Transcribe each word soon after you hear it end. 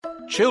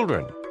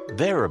Children,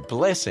 they're a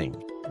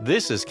blessing.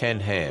 This is Ken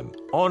Ham,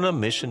 on a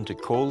mission to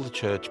call the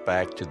church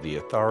back to the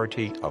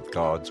authority of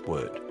God's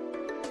Word.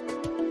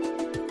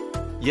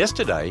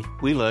 Yesterday,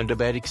 we learned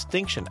about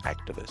extinction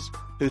activists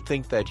who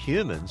think that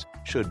humans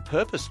should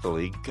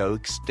purposefully go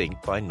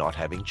extinct by not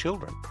having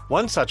children.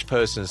 One such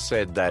person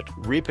said that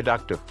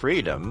reproductive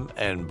freedom,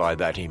 and by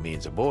that he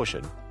means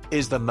abortion,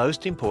 is the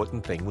most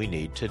important thing we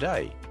need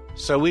today.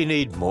 So we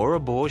need more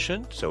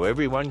abortion so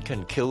everyone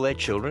can kill their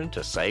children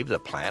to save the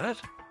planet?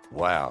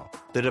 Wow,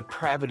 the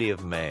depravity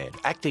of man,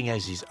 acting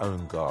as his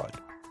own God.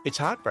 It's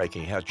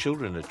heartbreaking how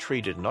children are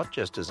treated not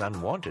just as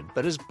unwanted,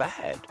 but as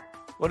bad.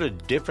 What a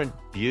different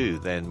view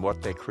than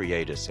what their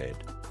Creator said.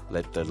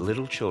 Let the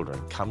little children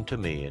come to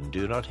me and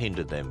do not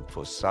hinder them,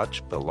 for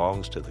such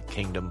belongs to the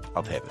kingdom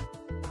of heaven.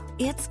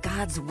 It's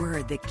God's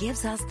Word that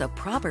gives us the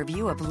proper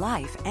view of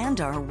life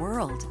and our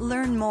world.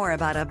 Learn more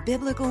about a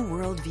biblical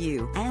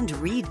worldview and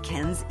read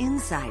Ken's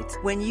insights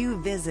when you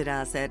visit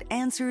us at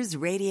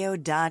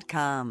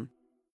AnswersRadio.com.